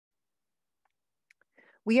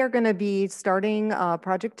We are going to be starting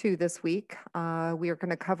project 2 this week. We are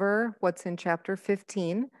going to cover what's in chapter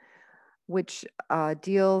 15, which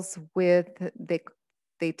deals with,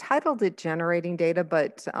 they titled it generating data,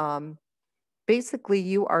 but basically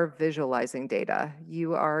you are visualizing data.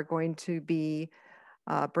 You are going to be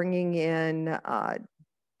bringing in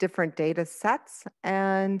different data sets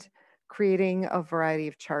and creating a variety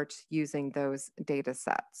of charts using those data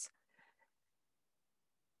sets.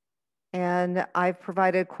 And I've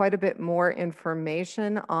provided quite a bit more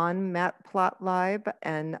information on Matplotlib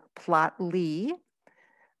and Plotly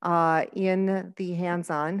in the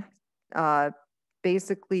hands-on,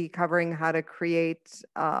 basically covering how to create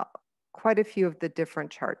quite a few of the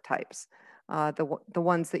different chart types, the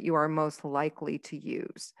ones that you are most likely to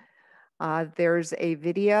use. There's a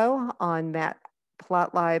video on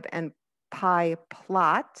Matplotlib and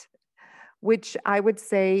PyPlot, which I would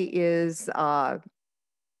say is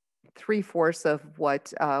 3/4 of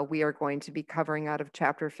what we are going to be covering out of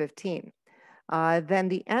chapter 15. Then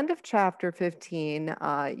the end of chapter 15,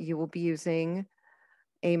 you will be using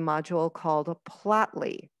a module called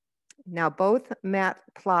Plotly. Now, both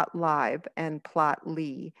Matplotlib and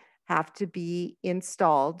Plotly have to be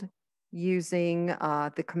installed using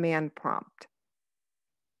the command prompt.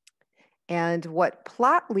 And what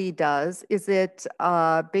Plotly does is it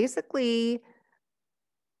basically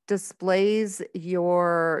displays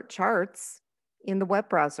your charts in the web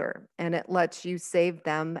browser, and it lets you save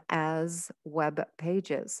them as web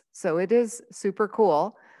pages. So it is super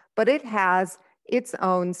cool, but it has its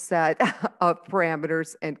own set of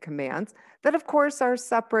parameters and commands that of course are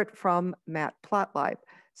separate from Matplotlib.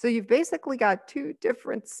 So you've basically got two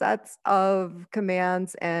different sets of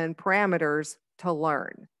commands and parameters to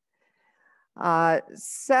learn.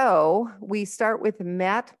 So we start with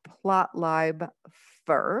Matplotlib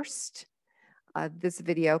first. This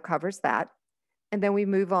video covers that. And then we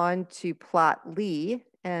move on to Plotly,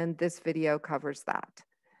 and this video covers that.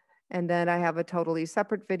 And then I have a totally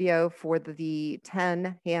separate video for the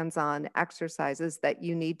 10 hands-on exercises that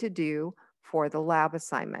you need to do for the lab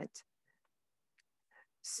assignment.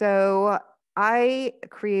 So I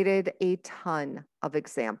created a ton of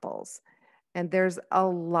examples, and there's a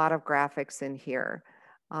lot of graphics in here.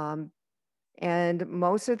 And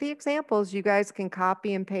most of the examples you guys can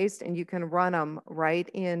copy and paste, and you can run them right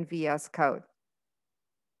in VS Code.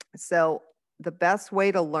 So the best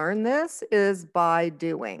way to learn this is by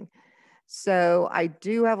doing. So I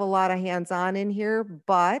do have a lot of hands-on in here,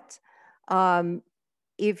 but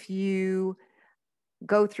if you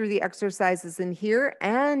go through the exercises in here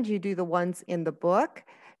and you do the ones in the book,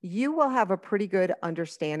 you will have a pretty good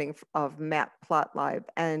understanding of Matplotlib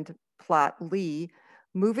and Plotly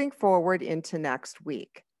moving forward into next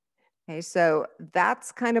week. Okay, so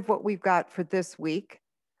that's kind of what we've got for this week.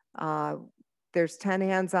 There's 10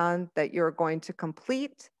 hands-on that you're going to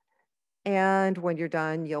complete. And when you're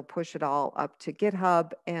done, you'll push it all up to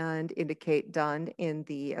GitHub and indicate done in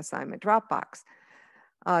the assignment Dropbox.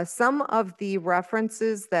 Some of the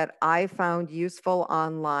references that I found useful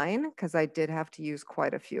online, because I did have to use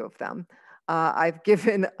quite a few of them, I've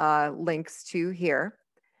given links to here.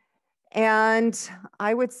 And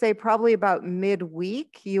I would say probably about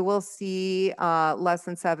midweek, you will see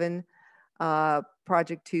lesson 7,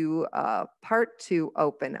 project 2, part 2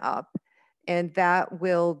 open up. And that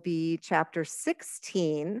will be chapter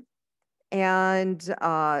 16 and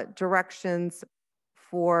directions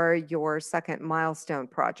for your second milestone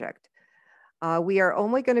project. We are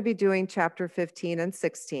only going to be doing chapter 15 and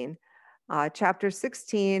 16. Chapter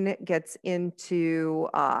 16 gets into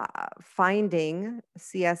finding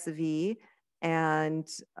CSV and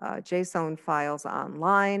JSON files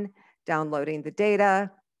online, downloading the data,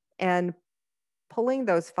 and pulling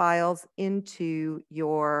those files into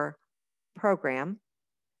your program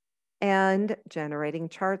and generating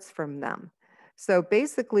charts from them. So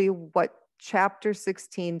basically what chapter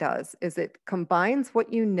 16 does is it combines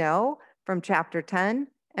what you know from chapter 10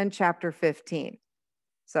 and chapter 15.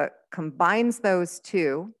 So it combines those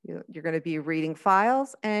two. You're going to be reading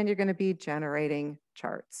files and you're going to be generating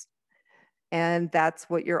charts. And that's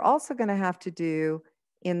what you're also going to have to do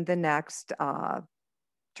in the next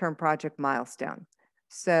term project milestone.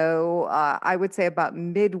 So I would say about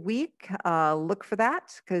midweek, look for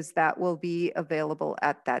that because that will be available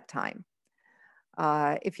at that time.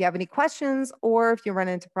 If you have any questions or if you run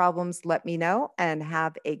into problems, let me know and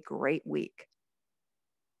have a great week.